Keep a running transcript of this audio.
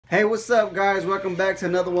Hey, what's up guys? Welcome back to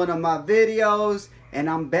another one of my videos, and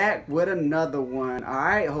I'm back with another one.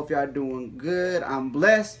 Alright, I hope y'all doing good. I'm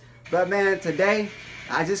blessed. But man, today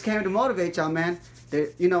I just came to motivate y'all, man.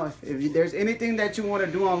 If there's anything that you want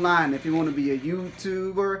to do online, if you want to be a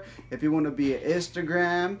YouTuber, if you want to be an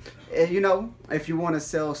Instagram, if you want to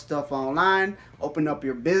sell stuff online, open up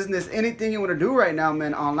your business, anything you want to do right now,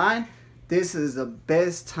 man, online, this is the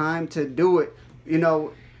best time to do it.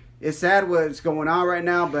 It's sad what's going on right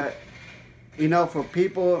now, but for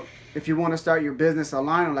people, if you want to start your business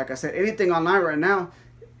online, or like I said, anything online right now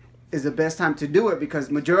is the best time to do it,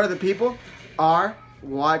 because majority of the people are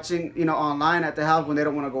watching online at the house when they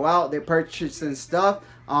don't want to go out. They're purchasing stuff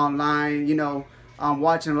online,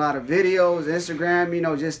 watching a lot of videos,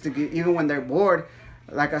 Instagram, just to get, even when they're bored.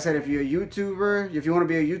 Like I said, if you're a YouTuber, if you want to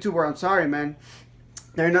be a YouTuber, I'm sorry, man,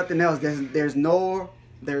 there's nothing else. There's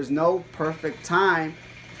no perfect time.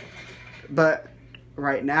 But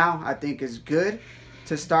right now, I think it's good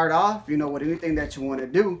to start off, with anything that you want to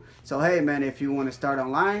do. So, hey, man, if you want to start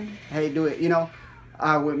online, hey, do it.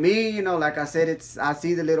 With me, like I said, I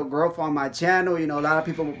see the little growth on my channel. A lot of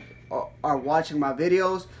people are watching my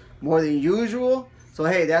videos more than usual. So,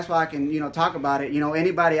 hey, that's why I can, talk about it.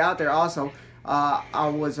 Anybody out there also, I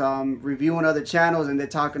was reviewing other channels, and they're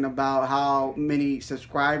talking about how many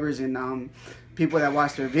subscribers and people that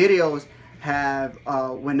watch their videos have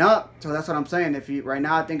went up. So that's what I'm saying. Right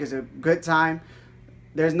now, I think it's a good time.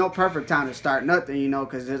 There's no perfect time to start nothing,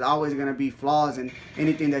 because there's always going to be flaws in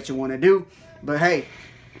anything that you want to do. But hey,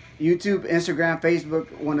 YouTube, Instagram,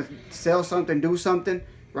 Facebook, want to sell something, do something,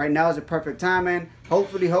 right now is a perfect time, man.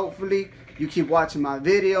 Hopefully you keep watching my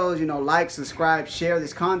videos, like, subscribe, share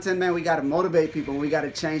this content, man. We got to motivate people. We got to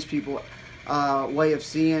change people way of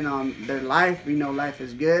seeing their life. Life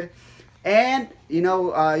is good. And you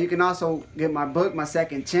can also get my book, My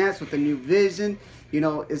Second Chance, with a New Vision.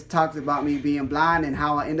 It talks about me being blind and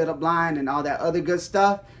how I ended up blind and all that other good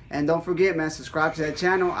stuff. And don't forget, man, subscribe to that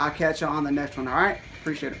channel. I'll catch you on the next one. All right,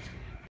 appreciate it.